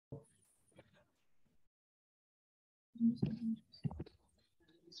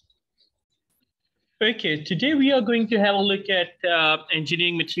Okay, today we are going to have a look at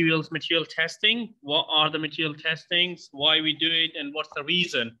engineering materials, material testing. What are the material testings, why we do it, and what's the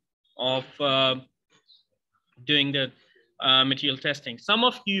reason of doing the material testing. Some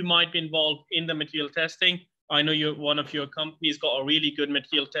of you might be involved in the material testing. I know one of your companies got a really good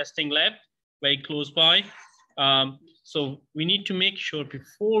material testing lab very close by. So we need to make sure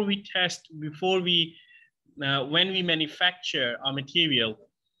before we test, when we manufacture our material,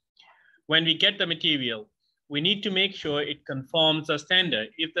 when we get the material, we need to make sure it conforms the standard.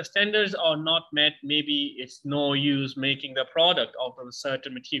 If the standards are not met, maybe it's no use making the product out of a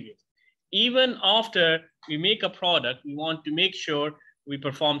certain material. Even after we make a product, we want to make sure we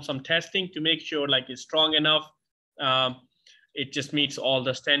perform some testing to make sure like it's strong enough, it just meets all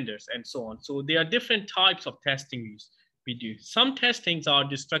the standards and so on. So there are different types of testing we do. Some testings are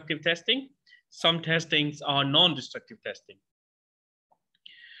destructive testing. Some testings are non-destructive testing.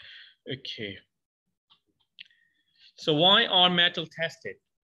 Okay. So why are metal tested?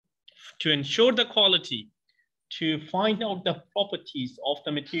 To ensure the quality, to find out the properties of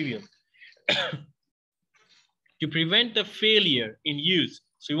the material, to prevent the failure in use.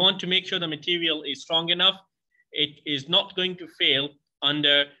 So we want to make sure the material is strong enough. It is not going to fail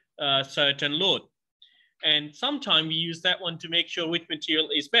under a certain load. And sometimes we use that one to make sure which material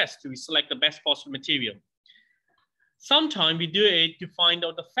is best. We select the best possible material. Sometimes we do it to find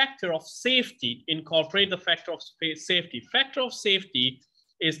out the factor of safety, incorporate the factor of safety. Factor of safety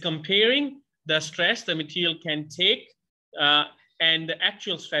is comparing the stress the material can take and the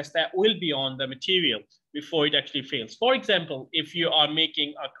actual stress that will be on the material before it actually fails. For example, if you are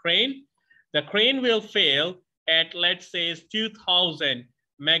making a crane, the crane will fail at, let's say, 2000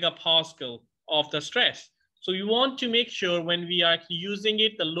 megapascal of the stress. So you want to make sure when we are using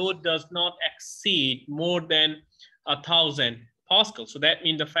it, the load does not exceed more than 1000 pascals. So that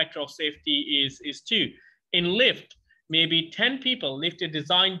means the factor of safety is 2. In lift, maybe 10 people, lift is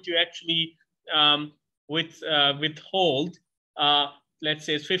designed to actually withhold, let's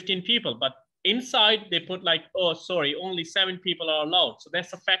say it's 15 people, but inside they put like, oh, sorry, only 7 people are allowed. So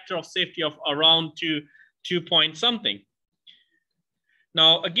that's a factor of safety of around 2 point something.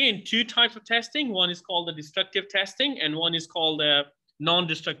 Now, again, 2 types of testing. One is called the destructive testing and one is called the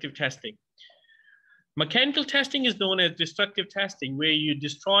non-destructive testing. Mechanical testing is known as destructive testing, where you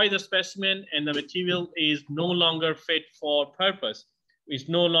destroy the specimen and the material is no longer fit for purpose. It's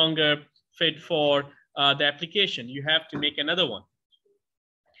no longer fit for the application. You have to make another one.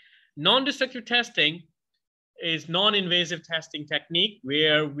 Non-destructive testing is non-invasive testing technique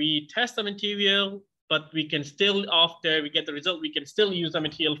where we test the material, but we can still, after we get the result, we can still use the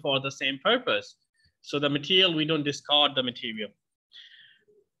material for the same purpose. So the material, we don't discard the material.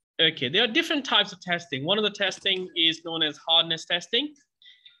 Okay, there are different types of testing. One of the testing is known as hardness testing.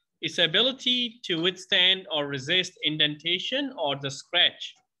 It's the ability to withstand or resist indentation or the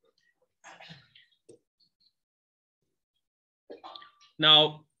scratch.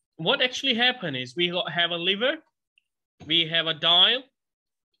 Now, what actually happens is we have a lever, we have a dial.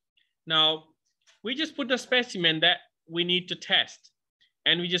 Now, we just put the specimen that we need to test,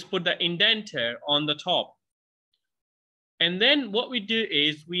 and we just put the indenter on the top. And then what we do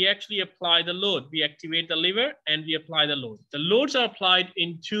is we actually apply the load. We activate the lever and we apply the load. The loads are applied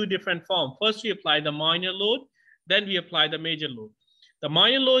in 2 different forms. First, we apply the minor load, then we apply the major load. The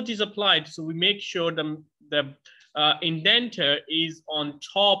minor load is applied, so we make sure the indenter is on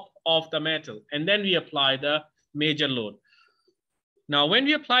top of the metal, and then we apply the major load. Now, when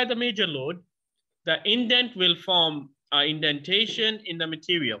we apply the major load, the indent will form an indentation in the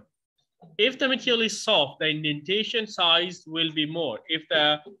material. If the material is soft, the indentation size will be more. If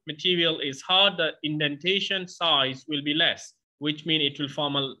the material is hard, the indentation size will be less, which means it will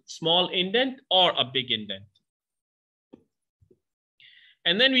form a small indent or a big indent.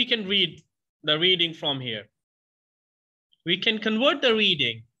 And then we can read the reading from here. We can convert the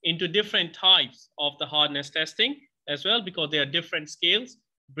reading into different types of the hardness testing as well, because there are different scales,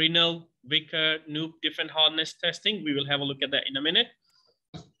 Brinell, Vickers, Knoop, different hardness testing. We will have a look at that in a minute.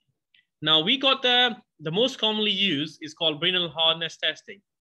 Now we got the most commonly used is called Brinell hardness testing.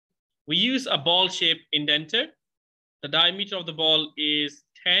 We use a ball-shaped indenter. The diameter of the ball is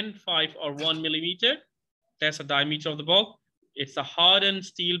 10, 5, or 1 millimeter. That's the diameter of the ball. It's a hardened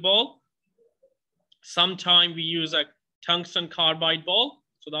steel ball. Sometimes we use a tungsten carbide ball.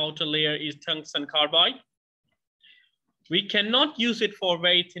 So the outer layer is tungsten carbide. We cannot use it for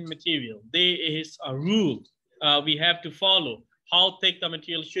very thin material. There is a rule we have to follow. How thick the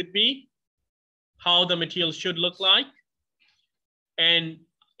material should be, how the material should look like. And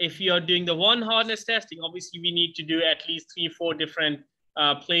if you are doing the one hardness testing, obviously we need to do at least 3-4 different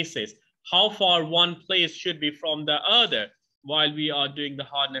places. How far one place should be from the other while we are doing the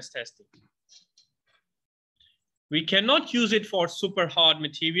hardness testing. We cannot use it for super hard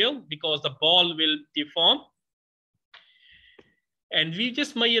material because the ball will deform. And we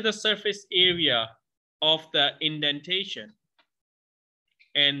just measure the surface area of the indentation.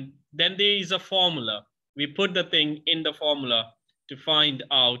 And then there is a formula. We put the thing in the formula to find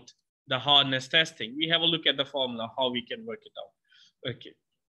out the hardness testing. We have a look at the formula, how we can work it out. Okay.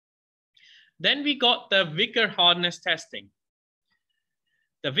 Then we got the Vickers hardness testing.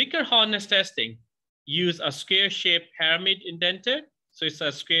 The Vickers hardness testing use a square-shaped pyramid indenter. So it's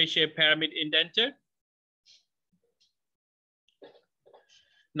a square-shaped pyramid indenter.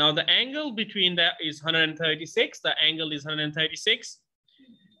 Now the angle between that is 136. The angle is 136.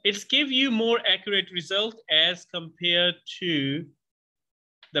 It's give you more accurate result as compared to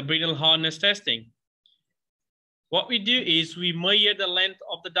the brittle hardness testing. What we do is we measure the length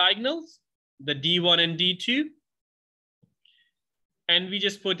of the diagonals, the D1 and D2, and we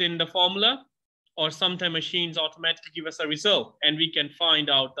just put in the formula, or sometimes machines automatically give us a result and we can find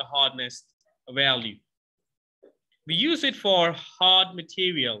out the hardness value. We use it for hard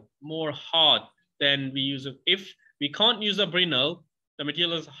material, more hard than we use it. If we can't use a brittle, the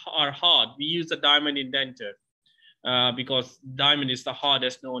materials are hard, we use a diamond indenter because diamond is the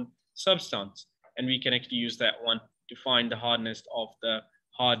hardest known substance, and we can actually use that one to find the hardness of the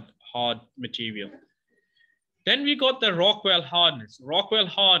hard material. Then we got the Rockwell hardness. Rockwell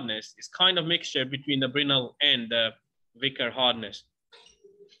hardness is kind of mixture between the brittle and the Vickers hardness.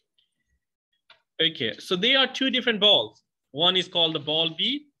 Okay, so there are two different balls. One is called the ball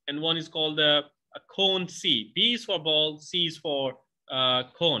B, and one is called the cone C. B is for ball, C is for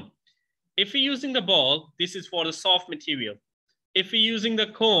cone. If we're using the ball, this is for the soft material. If we're using the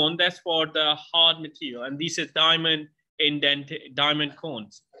cone, that's for the hard material, and this is diamond indented diamond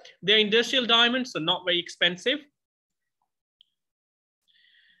cones. They're industrial diamonds, so not very expensive.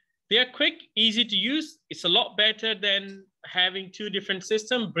 They are quick, easy to use. It's a lot better than having two different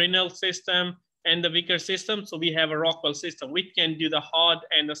systems, Brinell system and the Vickers system. So we have a Rockwell system, which can do the hard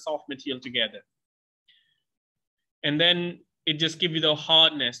and the soft material together. And then it just gives you the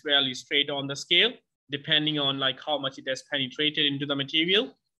hardness value straight on the scale, depending on like how much it has penetrated into the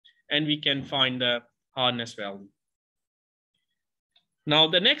material. And we can find the hardness value. Now,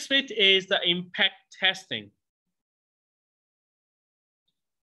 the next bit is the impact testing.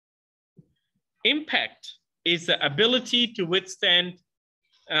 Impact is the ability to withstand,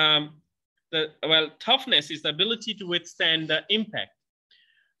 toughness is the ability to withstand the impact,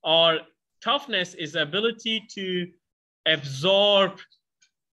 or toughness is the ability to absorb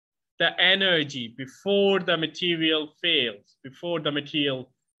the energy before the material fails,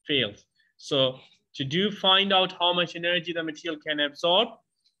 So to find out how much energy the material can absorb,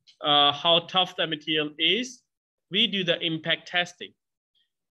 how tough the material is, we do the impact testing.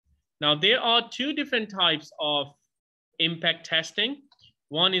 Now, there are two different types of impact testing.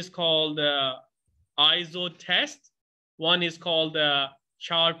 One is called the ISO test. One is called the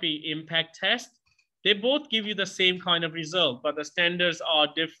Charpy impact test. They both give you the same kind of result, but the standards are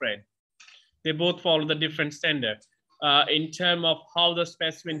different. They both follow the different standard in terms of how the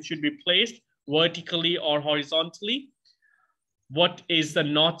specimen should be placed, vertically or horizontally, what is the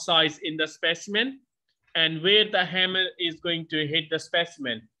knot size in the specimen, and where the hammer is going to hit the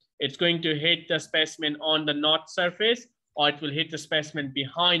specimen. It's going to hit the specimen on the knot surface, or it will hit the specimen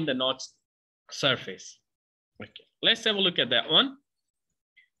behind the knot surface. Okay, let's have a look at that one.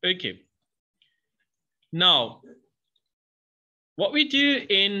 Okay. Now, what we do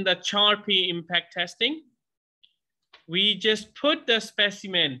in the Charpy impact testing, we just put the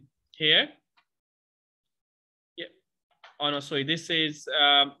specimen here. Yeah. Oh no, sorry, this is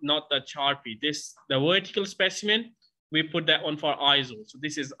not the Charpy. The vertical specimen, we put that one for ISO. So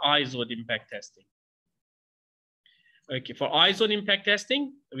this is ISO impact testing. Okay, for ISO impact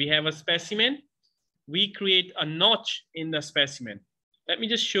testing, we have a specimen. We create a notch in the specimen. Let me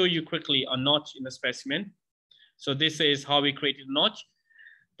just show you quickly a notch in the specimen. So this is how we created a notch.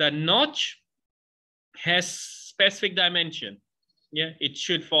 The notch has specific dimension. Yeah, it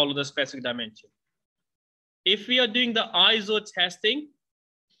should follow the specific dimension. If we are doing the ISO testing,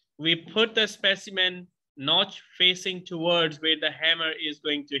 we put the specimen notch facing towards where the hammer is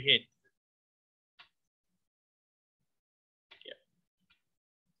going to hit. Yeah.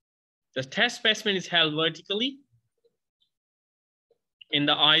 The test specimen is held vertically in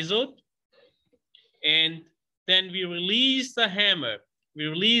the ISO, and then we release the hammer.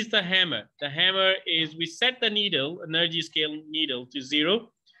 The hammer is, we set the needle, energy scale needle to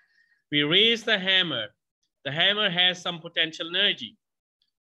 0. We raise the hammer. The hammer has some potential energy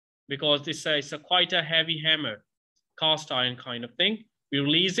because this is quite a heavy hammer, cast iron kind of thing. We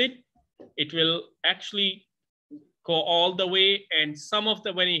release it. It will actually go all the way, and some of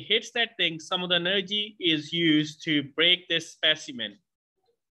the, when it hits that thing, some of the energy is used to break this specimen.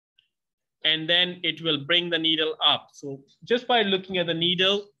 And then it will bring the needle up. So just by looking at the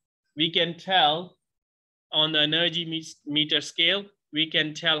needle, we can tell on the energy meter scale, we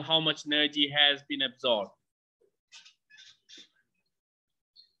can tell how much energy has been absorbed.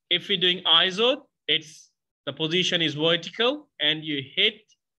 If we're doing ISO, the position is vertical and you hit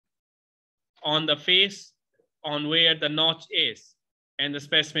on the face on where the notch is and the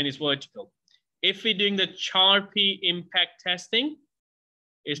specimen is vertical. If we're doing the Charpy impact testing,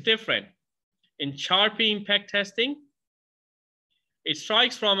 it's different. In Charpy impact testing, it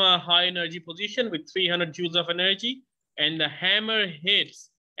strikes from a high energy position with 300 joules of energy, and the hammer hits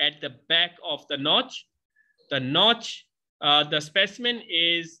at the back of the notch. The specimen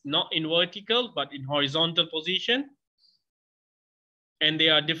is not in vertical, but in horizontal position. And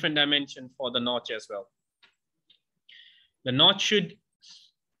there are different dimensions for the notch as well. The notch should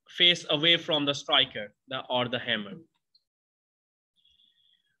face away from the striker or the hammer.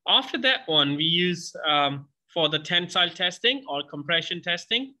 After that one, we use for the tensile testing or compression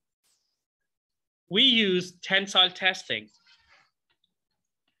testing, we use tensile testing.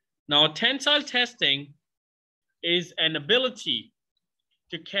 Now, tensile testing is an ability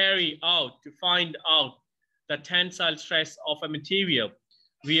to carry out, to find out the tensile stress of a material.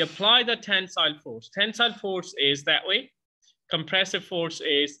 We apply the tensile force. Tensile force is that way. Compressive force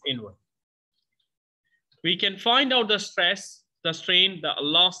is inward. We can find out the stress, the strain, the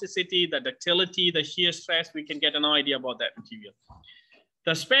elasticity, the ductility, the shear stress. We can get an idea about that material.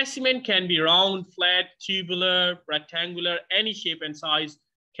 The specimen can be round, flat, tubular, rectangular, any shape and size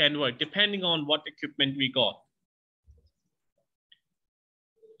can work depending on what equipment we got.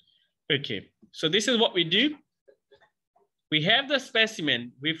 Okay, so this is what we do. We have the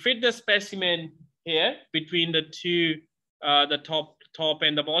specimen, we fit the specimen here between the two, the top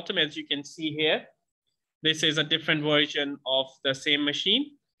and the bottom, as you can see here. This is a different version of the same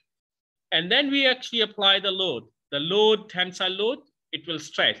machine. And then we actually apply the load. The load, tensile load, it will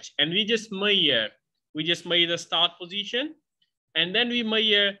stretch. And we just measure the start position. And then we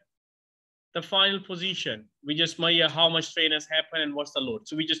measure the final position. We just measure how much strain has happened and what's the load.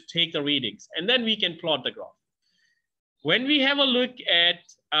 So we just take the readings. And then we can plot the graph. When we have a look at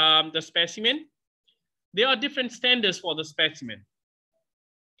the specimen, there are different standards for the specimen.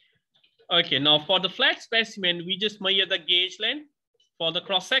 Okay, now for the flat specimen, we just measure the gauge length. For the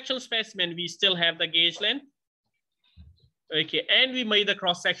cross-sectional specimen, we still have the gauge length. Okay, and we measure the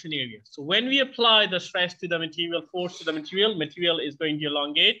cross-section area. So when we apply the stress to the material, force to the material is going to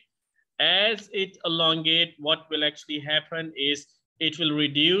elongate. As it elongates, what will actually happen is it will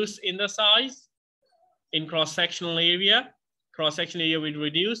reduce in the size in cross-sectional area. Cross-sectional area will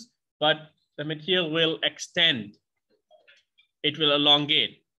reduce, but the material will extend. It will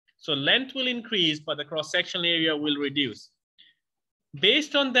elongate. So length will increase, but the cross-sectional area will reduce.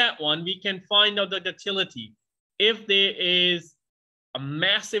 Based on that one, we can find out the ductility. If there is a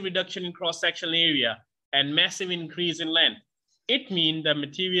massive reduction in cross-sectional area and massive increase in length, it means the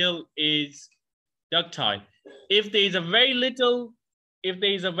material is ductile. If there is a very little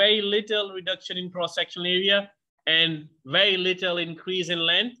reduction in cross-sectional area and very little increase in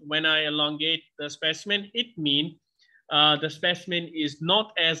length when I elongate the specimen, it means the specimen is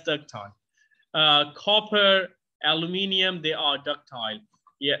not as ductile. Copper, aluminum, they are ductile.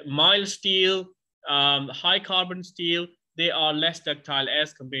 Yeah, mild steel, high carbon steel, they are less ductile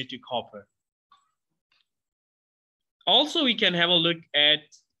as compared to copper. Also, we can have a look at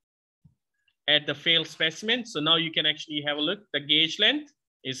the failed specimen. So now you can actually have a look. The gauge length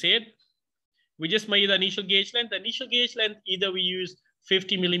is here. We just measure the initial gauge length. The initial gauge length, either we use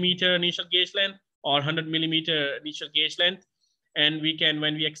 50 millimeter initial gauge length or 100 millimeter initial gauge length. And we can,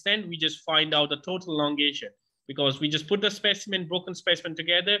 when we extend, we just find out the total elongation because we just put the specimen, broken specimen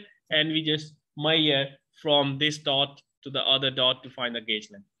together, and we just measure from this dot to the other dot to find the gauge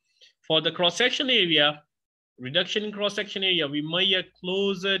length. For the cross-section area, reduction in cross-section area, we measure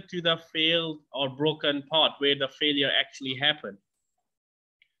closer to the failed or broken part where the failure actually happened.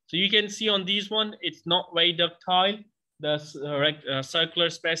 So you can see on these one, it's not very ductile. The circular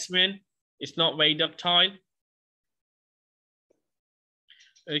specimen, it's not very ductile.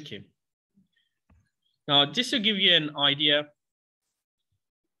 Okay. Now, just to give you an idea,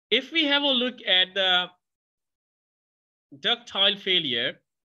 if we have a look at the ductile failure,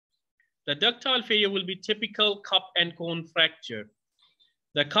 the ductile failure will be typical cup and cone fracture.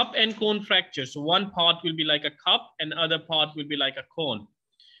 The cup and cone fracture. So one part will be like a cup and other part will be like a cone.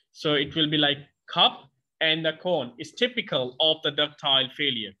 So it will be like cup and the cone is typical of the ductile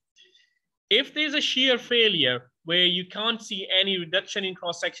failure. If there's a shear failure where you can't see any reduction in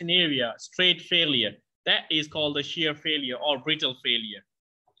cross-section area, straight failure, that is called the shear failure or brittle failure.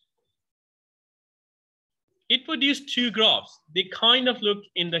 It produced two graphs. They kind of look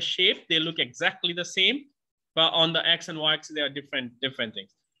in the shape, they look exactly the same, but on the X and Y axis, they are different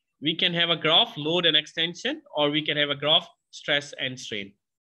things. We can have a graph, load and extension, or we can have a graph, stress and strain.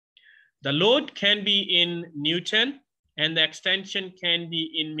 The load can be in Newton and the extension can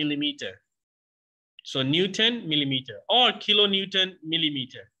be in millimeter. So Newton, millimeter, or kilonewton,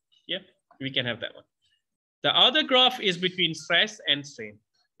 millimeter. Yeah, we can have that one. The other graph is between stress and strain.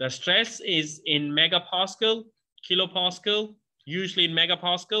 The stress is in megapascal, kilopascal, usually in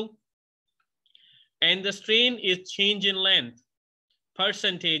megapascal. And the strain is change in length,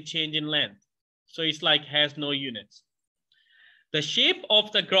 percentage change in length. So it's like has no units. The shape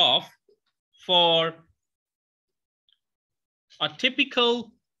of the graph for a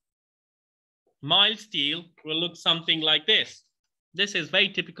typical mild steel will look something like this. This is very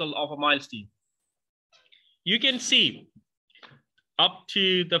typical of a mild steel. You can see up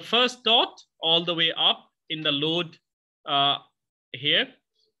to the first dot, all the way up in the load here,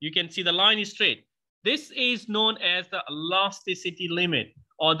 you can see the line is straight. This is known as the elasticity limit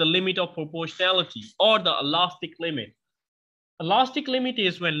or the limit of proportionality or the elastic limit. Elastic limit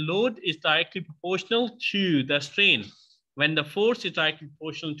is when load is directly proportional to the strain, when the force is directly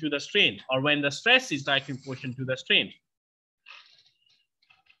proportional to the strain, or when the stress is directly proportional to the strain.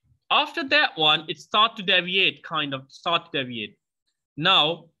 After that one, it starts to deviate,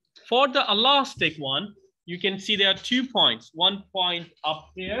 Now, for the elastic one, you can see there are 2 points. 1 point up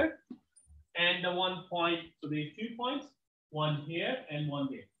here and the 1 point, so there's 2 points, one here and one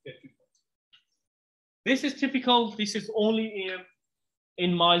there. This is typical, this is only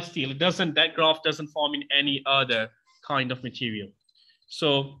in mild steel. That graph doesn't form in any other kind of material.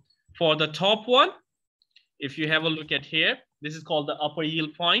 So for the top one, if you have a look at here, this is called the upper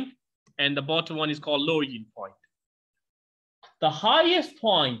yield point and the bottom one is called lower yield point. The highest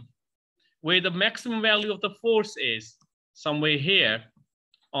point where the maximum value of the force is somewhere here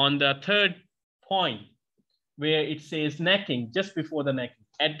on the third point where it says necking, just before the necking.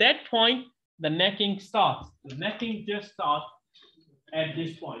 At that point, the necking starts. The necking just starts at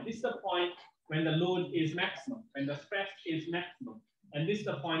this point. This is the point when the load is maximum, when the stress is maximum. And this is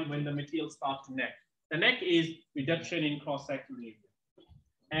the point when the material starts to neck. The neck is reduction in cross-sectional area.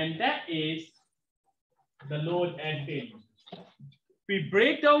 And that is the load at failure. We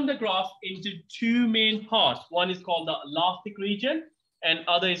break down the graph into two main parts. One is called the elastic region and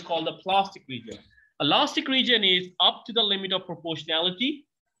other is called the plastic region. Elastic region is up to the limit of proportionality.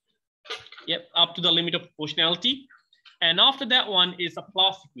 Yep, up to the limit of proportionality. And after that one is the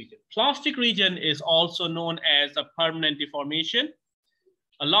plastic region. Plastic region is also known as a permanent deformation.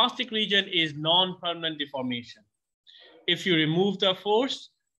 Elastic region is non-permanent deformation. If you remove the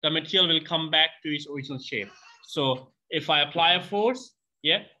force, the material will come back to its original shape. So if I apply a force,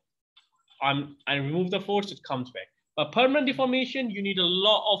 yeah, I remove the force, it comes back. But permanent deformation, you need a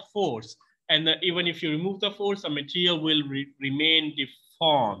lot of force. And even if you remove the force, the material will remain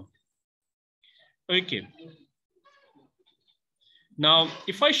deformed. Okay. Now,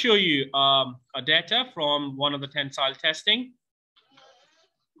 if I show you a data from one of the tensile testing.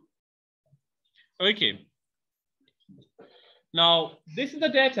 Okay. Now, this is the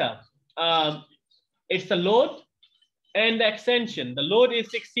data. It's the load and the extension. The load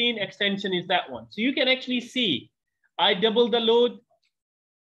is 16, extension is that one. So you can actually see, I double the load,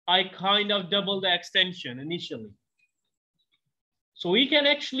 I kind of double the extension initially. So we can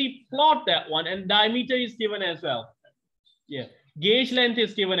actually plot that one, and diameter is given as well. Yeah, gauge length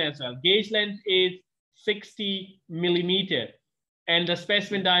is given as well. Gauge length is 60 millimeter, and the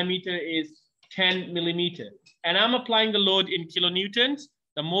specimen diameter is 10 millimeter. And I'm applying the load in kilonewtons.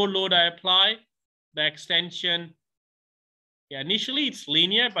 The more load I apply, the extension, yeah, initially it's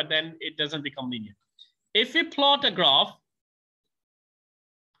linear, but then it doesn't become linear. If we plot a graph,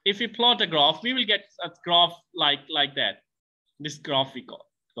 we will get a graph like that. This graph we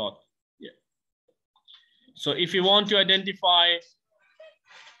got. Yeah. So if you want to identify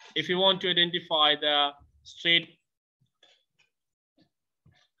the straight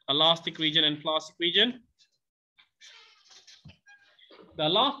elastic region and plastic region, the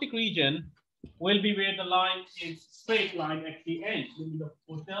elastic region will be where the line is straight line at the end, limit of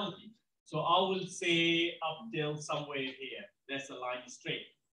proportionality. So I will say up till somewhere here, that's the line straight.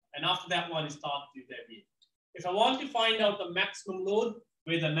 And after that one, it starts to deviate. If I want to find out the maximum load,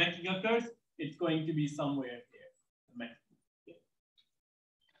 where the necking occurs, it's going to be somewhere here.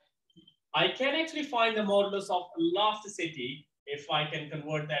 I can actually find the modulus of elasticity if I can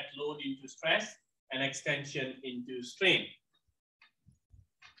convert that load into stress and extension into strain.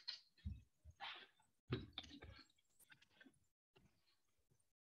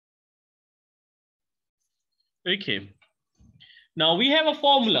 Okay. Now we have a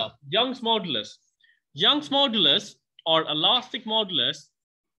formula, Young's modulus. Young's modulus or elastic modulus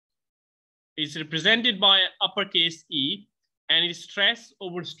is represented by uppercase E and is stress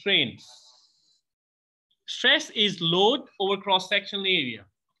over strain. Stress is load over cross-sectional area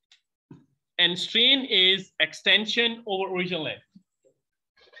and strain is extension over original length.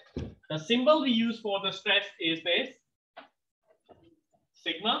 The symbol we use for the stress is this,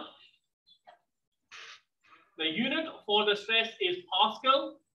 sigma. The unit for the stress is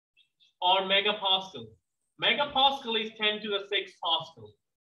Pascal or megapascal. Megapascal is 10 to the 6 Pascal.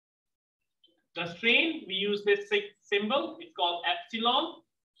 The strain, we use this symbol, it's called epsilon.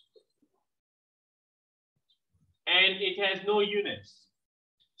 And it has no units.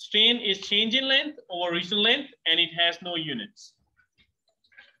 Strain is change in length over original length, and it has no units.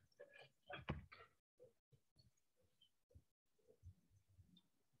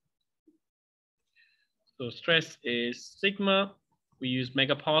 So stress is sigma, we use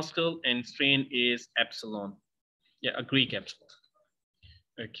megapascal, and strain is epsilon. Yeah, a Greek epsilon.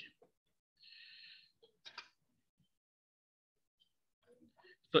 Okay.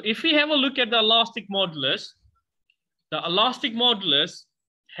 So if we have a look at the elastic modulus, the elastic modulus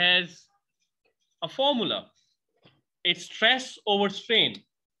has a formula. It's stress over strain.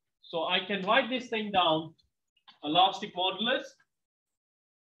 So I can write this thing down. Elastic modulus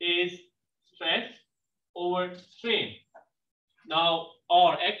is stress over strain. Now,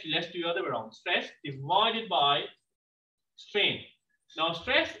 or actually, let's do the other way around. Stress divided by strain. Now,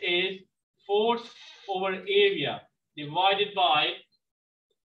 stress is force over area divided by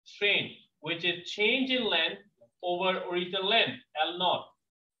strain, which is change in length over original length, L naught.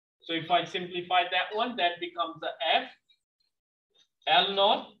 So if I simplify that one, that becomes the F L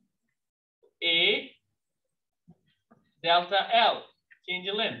naught A delta L, change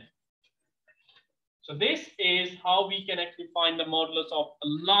in length. So this is how we can actually find the modulus of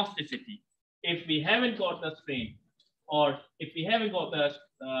elasticity if we haven't got the strain, or if we haven't got the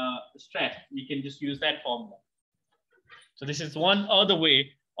stress, we can just use that formula. So this is one other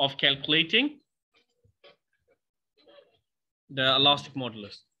way of calculating the elastic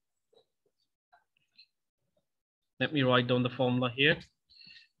modulus. Let me write down the formula here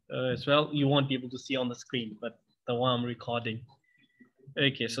as well. You won't be able to see on the screen, but the one I'm recording.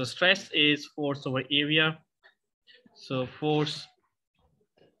 Okay, so stress is force over area. So force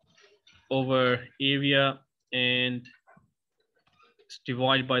over area and it's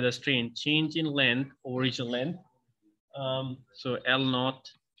divided by the strain, change in length over original length. So L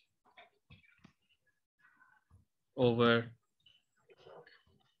naught over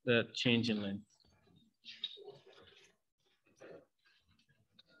the change in length.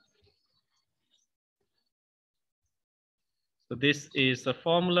 So this is the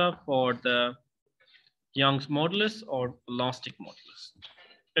formula for the Young's modulus or elastic modulus.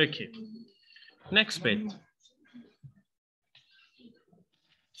 Okay, next bit.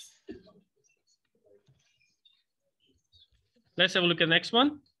 Let's have a look at the next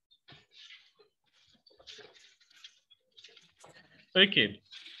one. Okay.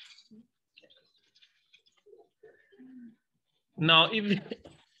 Now,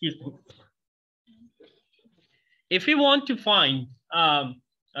 if we want to find a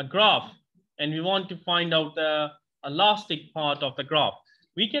graph and we want to find out the elastic part of the graph,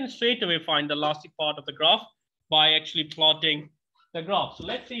 we can straight away find the elastic part of the graph by actually plotting the graph. So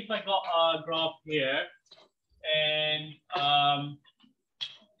let's see if I got a graph here, and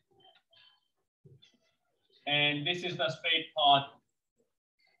this is the straight part,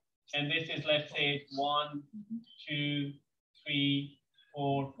 and this is, let's say, 1, 2, 3,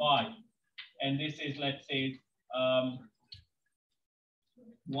 4, 5, and this is, let's say,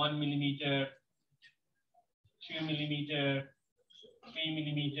 1 millimeter, 2 millimeter, 3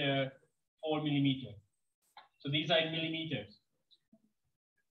 millimeter, 4 millimeter. So these are in millimeters,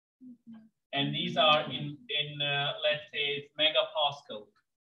 and these are in let's say megapascal.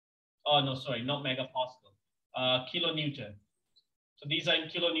 Oh no, sorry, not megapascal, kilonewton. So these are in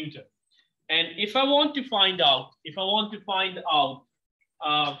kilonewton. And if I want to find out, the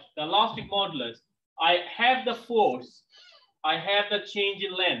elastic modulus, I have the force, I have the change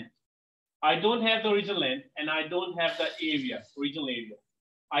in length, I don't have the original length, and I don't have the area, original area.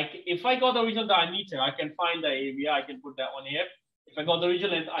 If I got the original diameter, I can find the area, I can put that one here. If I got the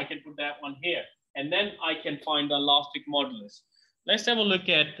original length, I can put that one here. And then I can find the elastic modulus. Let's have a look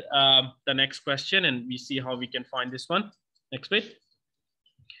at the next question and we see how we can find this one. Next bit.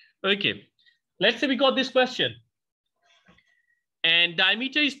 Okay, let's say we got this question. And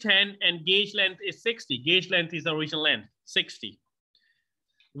diameter is 10 and gauge length is 60. Gauge length is the original length, 60.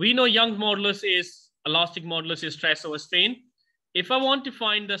 We know Young's modulus is, elastic modulus is stress over strain. If I want to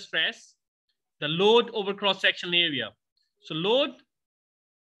find the stress, the load over cross-sectional area. So load,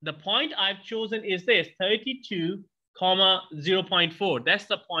 the point I've chosen is this, 32, 0.4. That's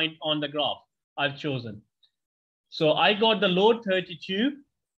the point on the graph I've chosen. So I got the load 32,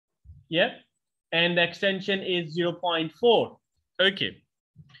 yeah, and the extension is 0.4. Okay,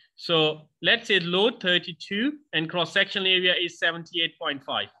 so let's say load 32 and cross-sectional area is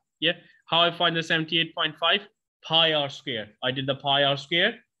 78.5. Yeah, how I find the 78.5? Pi r square. I did the pi r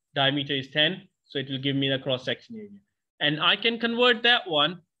square. Diameter is 10, so it will give me the cross-section area. And I can convert that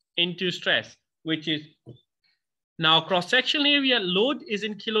one into stress, which is now cross-sectional area load is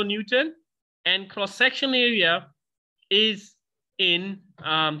in kilonewton, and cross-sectional area is in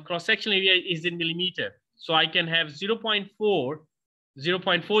millimeter. So I can have 0.407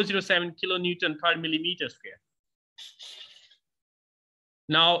 kilonewton per millimeter square.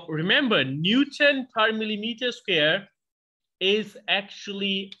 Now remember, Newton per millimeter square is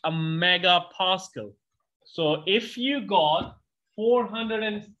actually a megapascal. So if you got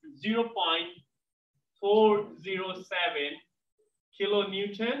 0.407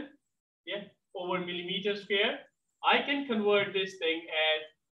 kilonewton, yeah, over millimeter square, I can convert this thing as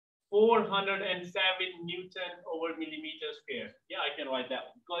 407 Newton over millimeter square. Yeah, I can write that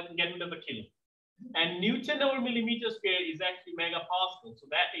one. Go ahead and get rid of the kilo. And Newton over millimeter square is actually megapascal. So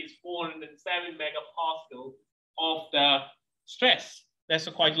that is 407 megapascal of the stress. That's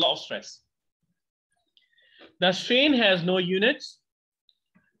quite a lot of stress. The strain has no units.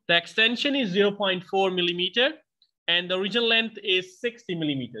 The extension is 0.4 millimeter. And the original length is 60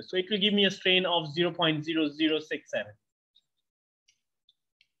 millimeters. So it will give me a strain of 0.0067.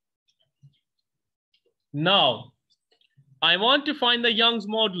 Now, I want to find the Young's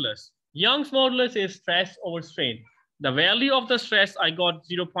modulus. Young's modulus is stress over strain. The value of the stress, I got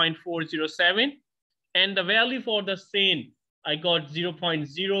 0.407. And the value for the strain, I got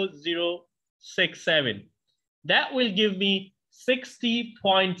 0.0067. That will give me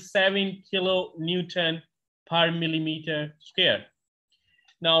 60.7 kilonewton per millimeter square.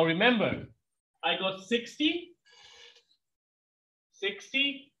 Now remember, I got 60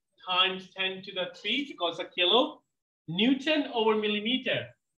 times 10 to the 3 because a kilo. Newton over millimeter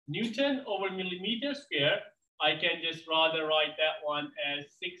square, I can just rather write that one as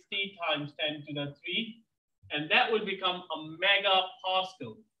 60 times 10 to the 3, and that will become a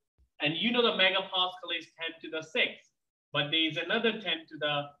megapascal. And you know the megapascal is 10 to the 6, but there is another 10 to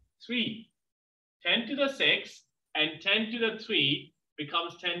the 3. 10 to the 6 and 10 to the 3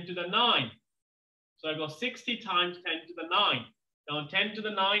 becomes 10 to the 9. So I go 60 times 10 to the 9. Now 10 to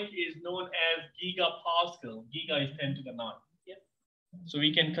the 9 is known as gigapascal. Giga is 10 to the 9. Yeah. So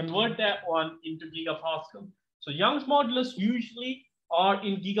we can convert that one into gigapascal. So Young's modulus usually are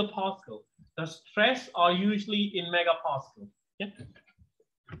in gigapascal. The stress are usually in megapascal. Yeah.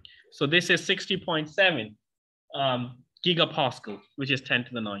 So this is 60.7 gigapascal, which is 10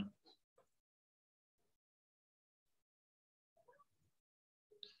 to the 9.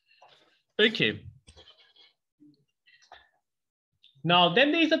 Okay. Now,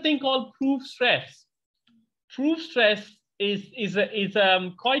 then there is a thing called proof stress. Proof stress is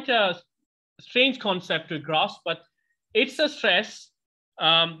quite a strange concept to grasp, but it's a stress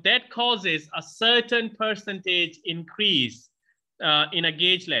that causes a certain percentage increase in a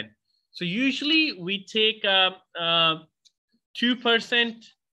gauge length. So usually we take 2%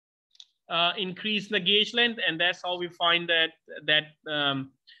 increase in the gauge length, and that's how we find that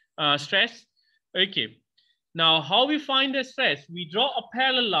stress. Okay. Now, how we find the stress? We draw a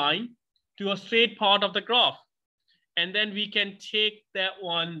parallel line to a straight part of the graph. And then we can take that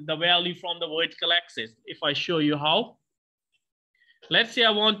one, the value from the vertical axis. If I show you how. Let's say I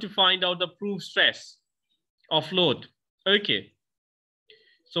want to find out the proof stress of load. Okay.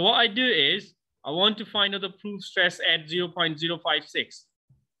 So what I do is, I want to find out the proof stress at 0.056.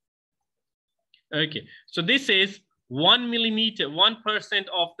 Okay. So this is 1 millimeter, 1%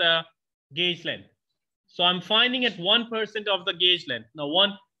 of the gauge length. So I'm finding at 1% of the gauge length. Now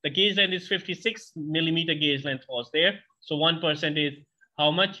the gauge length is 56 millimeter gauge length was there. So 1% is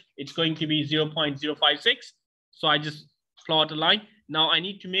how much? It's going to be 0.056. So I just plot a line. Now I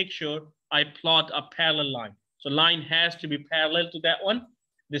need to make sure I plot a parallel line. So line has to be parallel to that one.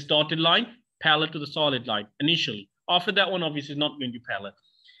 This dotted line, parallel to the solid line initially. After that one, obviously, is not going to pellet.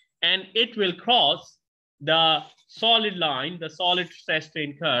 And it will cross the solid line, the solid stress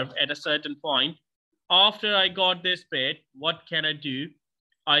strain curve at a certain point. After I got this bit, what can I do?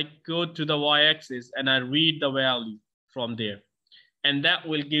 I go to the y-axis and I read the value from there. And that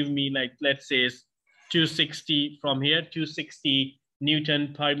will give me, like, let's say 260 from here, 260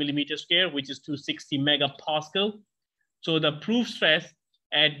 Newton per millimeter square, which is 260 megapascal. So the proof stress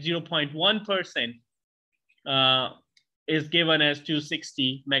at 0.1% is given as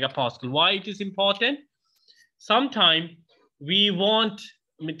 260 megapascal. Why it is important? Sometimes we want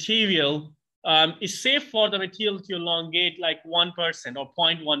material, it's safe for the material to elongate like 1% or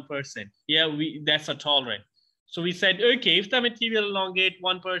 0.1%. Yeah, that's a tolerant. So we said, okay, if the material elongate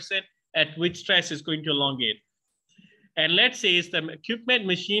 1%, at which stress is going to elongate? And let's say the equipment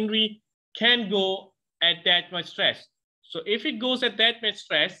machinery can go at that much stress. So if it goes at that much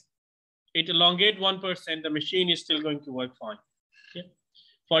stress, it elongate 1%, the machine is still going to work fine. Okay.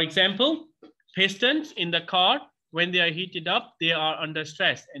 For example, pistons in the car, when they are heated up, they are under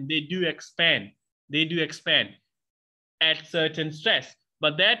stress and they do expand. They do expand at certain stress,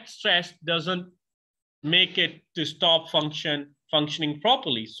 but that stress doesn't make it to stop functioning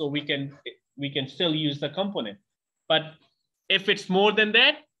properly. So we can still use the component. But if it's more than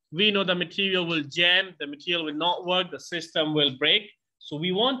that, we know the material will jam, the material will not work, the system will break. So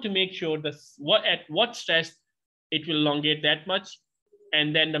we want to make sure that at what stress it will elongate that much,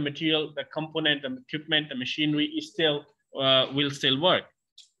 and then the material, the component, the equipment, the machinery is still will still work.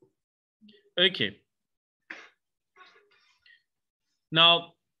 Okay.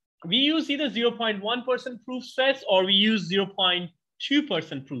 Now we use either 0.1% proof stress or we use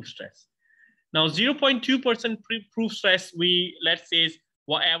 0.2% proof stress. Now 0.2% proof stress, let's say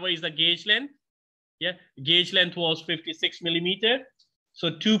whatever is the gauge length. Yeah, gauge length was 56 millimeter. So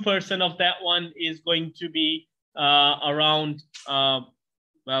 2% of that one is going to be around, well,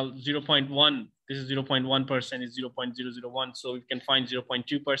 0.1. This is 0.1% is 0.001. So we can find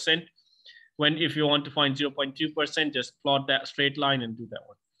 0.2%. If you want to find 0.2%, just plot that straight line and do that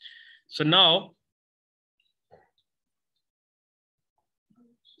one. So now,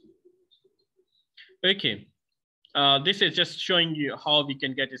 okay, this is just showing you how we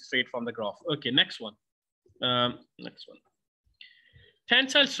can get it straight from the graph. Okay, next one. Next one.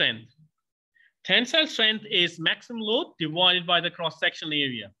 Tensile strength. Tensile strength is maximum load divided by the cross-sectional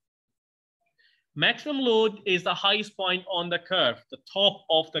area. Maximum load is the highest point on the curve. The top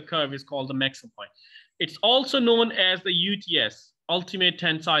of the curve is called the maximum point. It's also known as the UTS, ultimate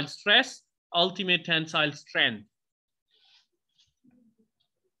tensile stress, ultimate tensile strength.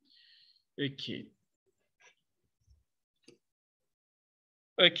 Okay.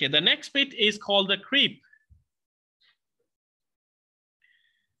 Okay, the next bit is called the creep.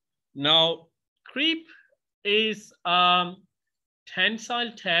 Now, creep is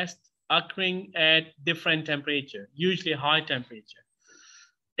tensile test occurring at different temperature, usually high temperature.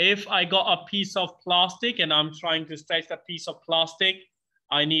 If I got a piece of plastic and I'm trying to stretch a piece of plastic,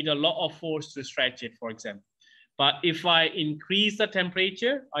 I need a lot of force to stretch it, for example. But if I increase the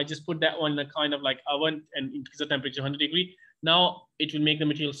temperature, I just put that one in a kind of like oven and increase the temperature 100 degrees. Now it will make the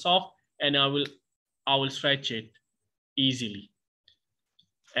material soft and I will stretch it easily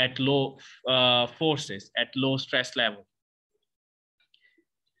at low forces, at low stress level.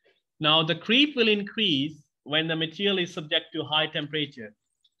 Now the creep will increase when the material is subject to high temperature.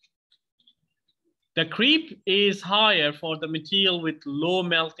 The creep is higher for the material with low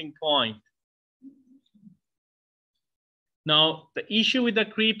melting point. Now the issue with the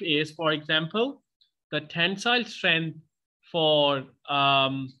creep is, for example, the tensile strength for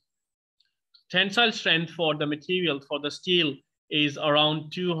the material, for the steel, is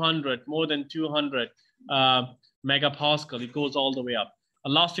around 200, more than 200 megapascal. It goes all the way up.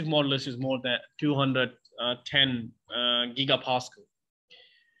 Elastic modulus is more than 210 gigapascal.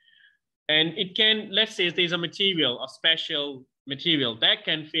 And it can, let's say there's a material, a special material that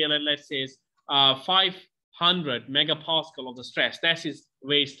can fail at, let's say, 500 megapascal of the stress. That is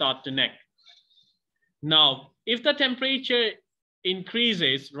where it starts to neck. Now, if the temperature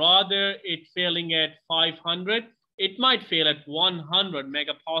increases, rather it failing at 500, it might fail at 100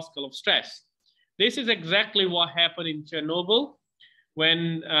 megapascal of stress. This is exactly what happened in Chernobyl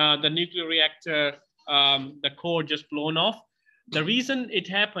when the nuclear reactor, the core just blown off. The reason it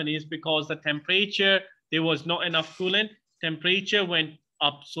happened is because the temperature, there was not enough coolant. Temperature went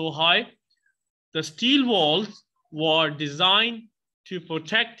up so high. The steel walls were designed to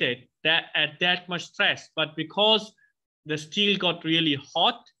protect it at that much stress. But because the steel got really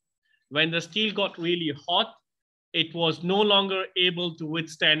hot, when the steel got really hot, it was no longer able to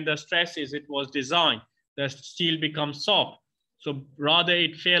withstand the stresses it was designed. the steel becomes soft. So rather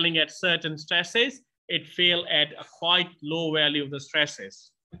it failing at certain stresses, it fail at a quite low value of the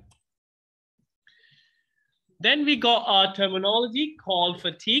stresses. Then we got our terminology called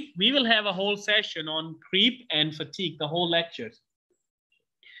fatigue. We will have a whole session on creep and fatigue, the whole lecture.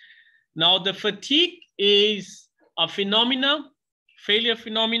 Now the fatigue is a failure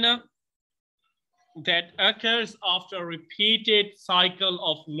phenomena that occurs after a repeated cycle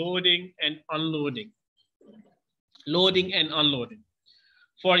of loading and unloading. Loading and unloading.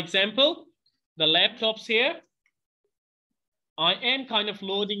 For example, the laptops here, I am kind of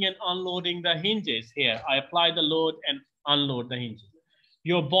loading and unloading the hinges here. I apply the load and unload the hinges.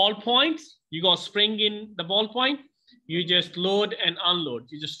 Your ball points, you got spring in the ball point, you just load and unload.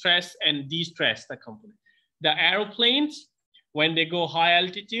 You just stress and de-stress the component. The aeroplanes, when they go high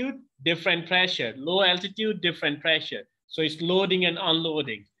altitude, different pressure, low altitude, different pressure. So it's loading and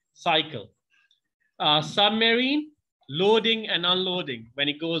unloading cycle. Submarine, loading and unloading. When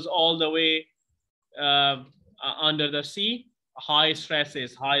it goes all the way under the sea, high stress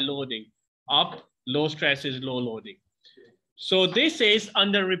is high loading. Up, low stress is low loading. So this is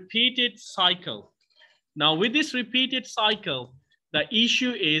under repeated cycle. Now with this repeated cycle, the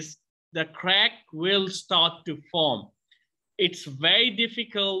issue is the crack will start to form. It's very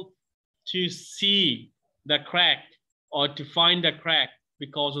difficult to see the crack or to find the crack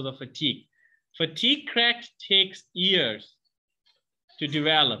because of the fatigue. Fatigue crack takes years to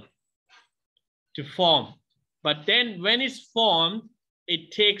develop, to form. But then when it's formed,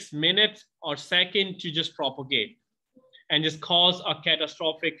 it takes minutes or seconds to just propagate and just cause a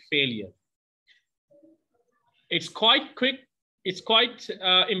catastrophic failure. It's quite quick. It's quite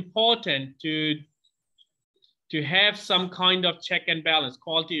important to have some kind of check and balance,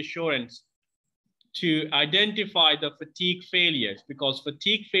 quality assurance, to identify the fatigue failures, because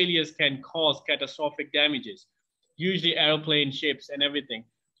fatigue failures can cause catastrophic damages, usually airplane, ships, and everything.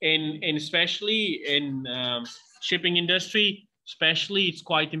 Especially in shipping industry, especially it's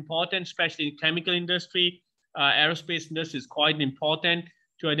quite important, especially in chemical industry, aerospace industry is quite important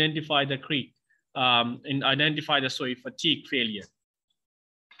to identify the creep and identify the fatigue failure.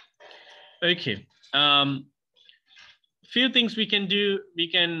 Okay. Few things we can do. We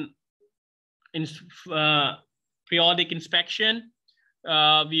can periodic inspection.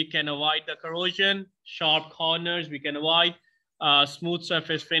 We can avoid the corrosion, sharp corners. We can avoid smooth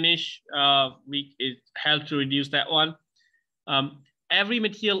surface finish. It helps to reduce that one. Every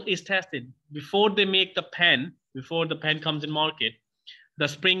material is tested before they make the pen. Before the pen comes in market, the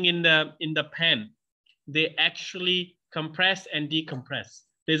spring in the pen, they actually compress and decompress.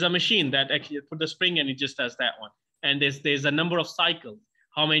 There's a machine that actually put the spring and it just does that one. And there's a number of cycles.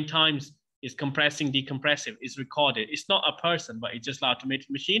 How many times is compressing, decompressive is recorded. It's not a person, but it's just an automated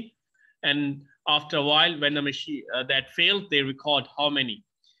machine. And after a while, when the machine that failed, they record how many,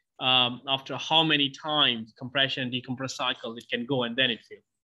 after how many times compression and decompress cycle it can go, and then it failed.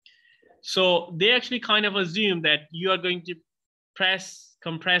 So they actually kind of assume that you are going to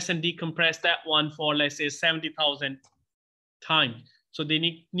compress and decompress that one for, let's say, 70,000 times. So they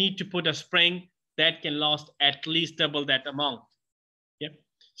need to put a spring that can last at least double that amount. Yep.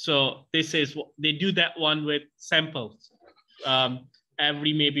 So this is what they do, that one with samples.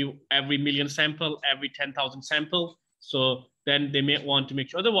 Every million sample, every 10,000 sample. So then they may want to make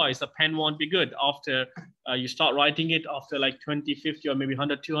sure, otherwise the pen won't be good. After you start writing it, after like 20, 50, or maybe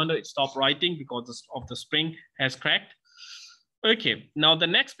 100, 200, it stops writing because of the spring has cracked. Okay, now the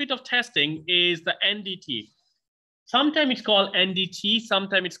next bit of testing is the NDT. Sometimes it's called NDT,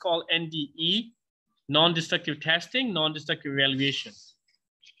 sometimes it's called NDE, non-destructive testing, non-destructive evaluation.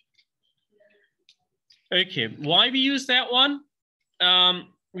 Okay, why we use that one?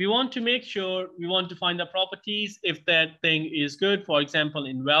 We want to make sure, we want to find the properties if that thing is good. For example,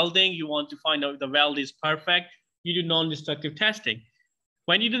 in welding, you want to find out if the weld is perfect. You do non-destructive testing.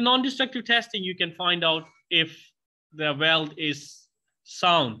 When you do non-destructive testing, you can find out if the weld is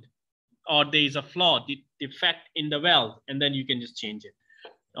sound or there is a flaw, defect in the weld, and then you can just change it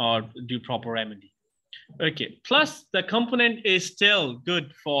or do proper remedy. Okay, plus the component is still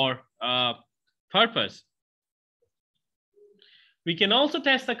good for purpose. We can also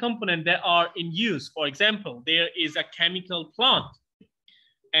test the components that are in use. For example, there is a chemical plant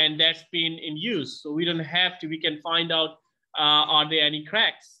and that's been in use. So we don't have to, we can find out, are there any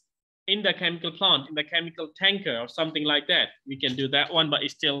cracks in the chemical plant, in the chemical tanker or something like that. We can do that one, but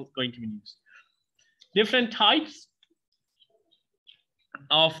it's still going to be used. Different types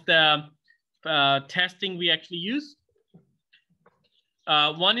of the testing we actually use.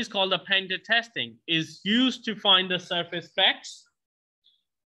 One is called the patented testing, is used to find the surface cracks.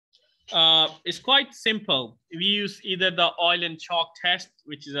 It's quite simple. We use either the oil and chalk test,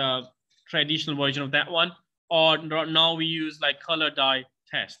 which is a traditional version of that one, or now we use like color dye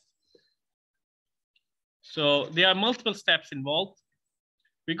test. So there are multiple steps involved.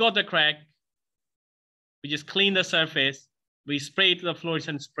 We got the crack. We just clean the surface. We spray it with the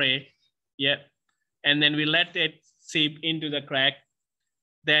fluorescent spray. Yeah. And then we let it seep into the crack.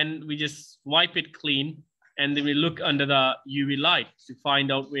 Then we just wipe it clean. And then we look under the UV light to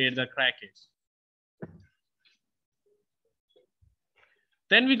find out where the crack is.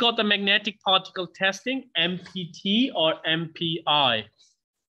 Then we got the magnetic particle testing, MPT or MPI.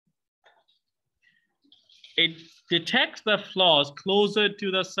 It detects the flaws closer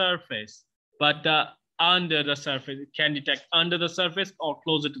to the surface, but under the surface. It can detect under the surface or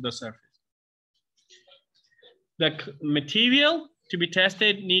closer to the surface. The material to be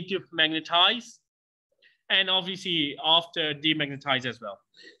tested need to magnetize, and obviously after demagnetize as well.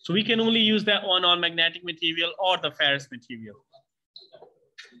 So we can only use that one on magnetic material or the ferrous material.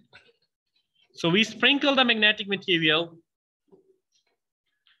 So we sprinkle the magnetic material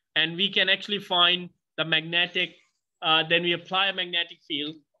and we can actually find the magnetic, then we apply a magnetic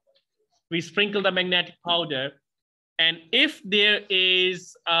field. We sprinkle the magnetic powder. And if there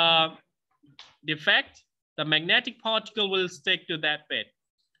is a defect, the magnetic particle will stick to that bit.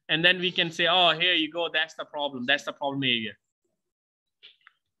 And then we can say, oh, here you go, that's the problem. That's the problem area.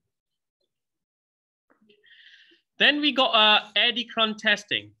 Then we got eddy current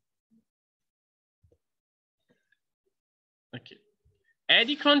testing. Okay.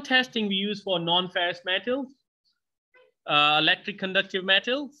 Eddy current testing we use for non-ferrous metals, electric conductive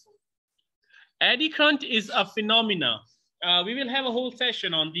metals. Eddy current is a phenomena. We will have a whole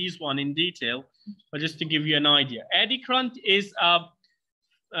session on these one in detail, but just to give you an idea. Eddy current is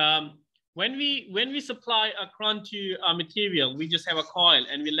when we supply a current to a material, we just have a coil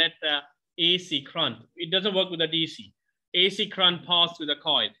and we let the AC current. It doesn't work with the DC. AC current pass through the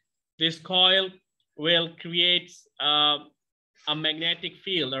coil. This coil will create a magnetic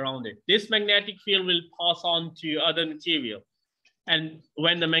field around it. This magnetic field will pass on to other material. And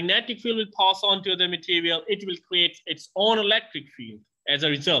when the magnetic field will pass on to the material, it will create its own electric field as a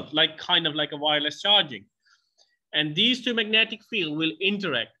result, like kind of like a wireless charging. And these two magnetic fields will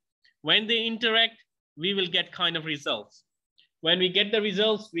interact. When they interact, we will get kind of results. When we get the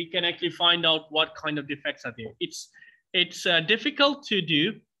results, we can actually find out what kind of defects are there. It's difficult to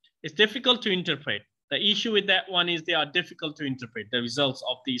do. It's difficult to interpret. The issue with that one is they are difficult to interpret, the results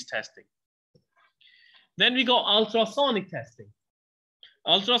of these testing. Then we go ultrasonic testing.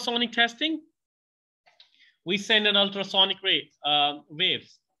 Ultrasonic testing, we send an ultrasonic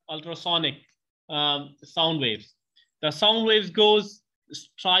waves, ultrasonic sound waves. The sound waves goes,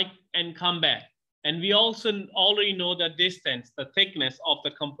 strike and come back. And we also already know the distance, the thickness of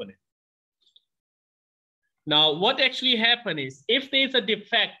the component. Now, what actually happens is if there's a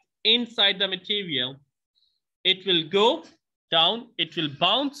defect inside the material, it will go down, it will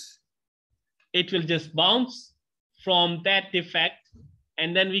bounce, it will just bounce from that defect,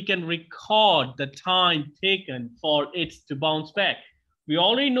 and then we can record the time taken for it to bounce back. We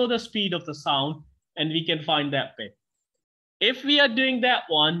already know the speed of the sound, and we can find that bit. If we are doing that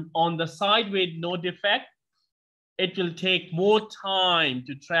one on the side with no defect, it will take more time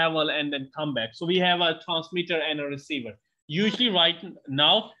to travel and then come back. So we have a transmitter and a receiver. Usually right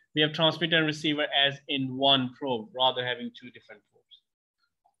now, we have transmitter and receiver as in one probe, rather having two different probes.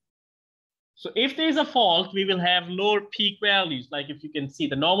 So if there's a fault, we will have lower peak values. Like if you can see,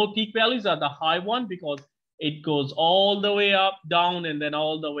 the normal peak values are the high one because it goes all the way up, down, and then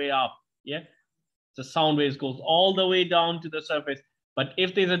all the way up. Yeah. The sound waves goes all the way down to the surface. But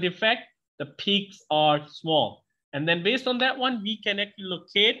if there's a defect, the peaks are small. And then based on that one, we can actually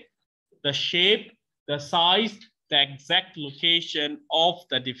locate the shape, the size, the exact location of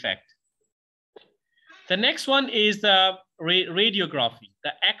the defect. The next one is the radiography,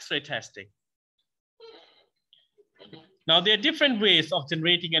 the X-ray testing. Now, there are different ways of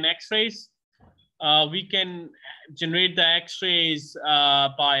generating an X-rays. We can generate the X-rays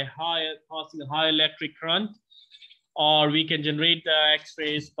by passing a high electric current, or we can generate the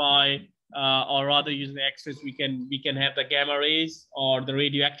X-rays by, or rather using the X-rays, we can have the gamma rays or the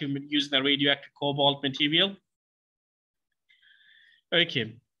radioactive, using the radioactive cobalt material.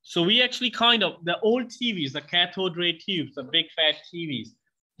 Okay, so we actually kind of, the old TVs, the cathode ray tubes, the big fat TVs,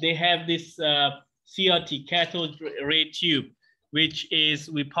 they have this CRT, cathode ray tube, which is,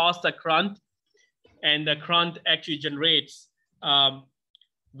 we pass the current, and the current actually generates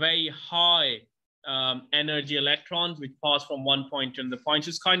very high energy electrons, which pass from one point to another point. So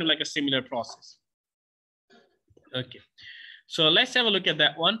it's kind of like a similar process. Okay, so let's have a look at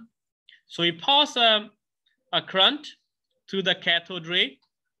that one. So we pass a current through the cathode ray,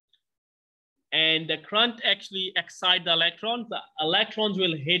 and the current actually excites the electrons. The electrons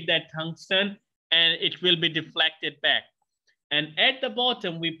will hit that tungsten and it will be deflected back. And at the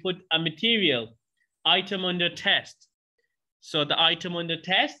bottom, we put a material item under test. So the item under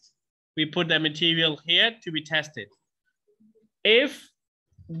test, we put the material here to be tested. If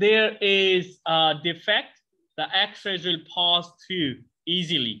there is a defect, the X-rays will pass through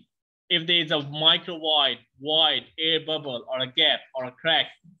easily. If there is a micro void, air bubble, or a gap, or a crack,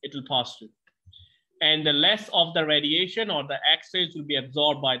 it will pass through. And the less of the radiation or the X-rays will be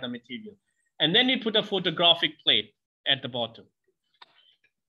absorbed by the material. And then we put a photographic plate at the bottom.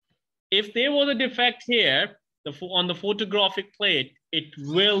 If there was a defect here, on the photographic plate, it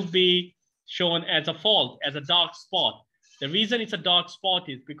will be shown as a fault, as a dark spot. The reason it's a dark spot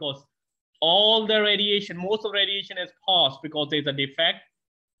is because all the radiation, most of the radiation has passed because there's a defect,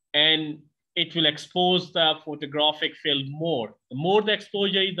 and it will expose the photographic film more. The more the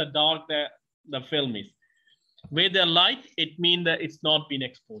exposure is, the dark the film is. With the light, it means that it's not been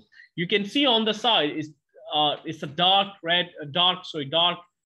exposed. You can see on the side, it's a dark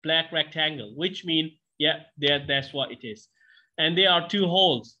black rectangle, which means, yeah, that's what it is. And there are two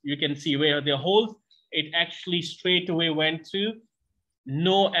holes. You can see where the holes, it actually straight away went through.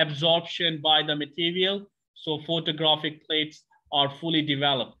 No absorption by the material. So photographic plates are fully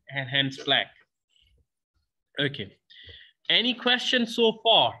developed and hence black. Okay. Any questions so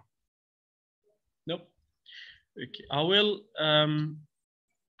far? Nope. Okay. I will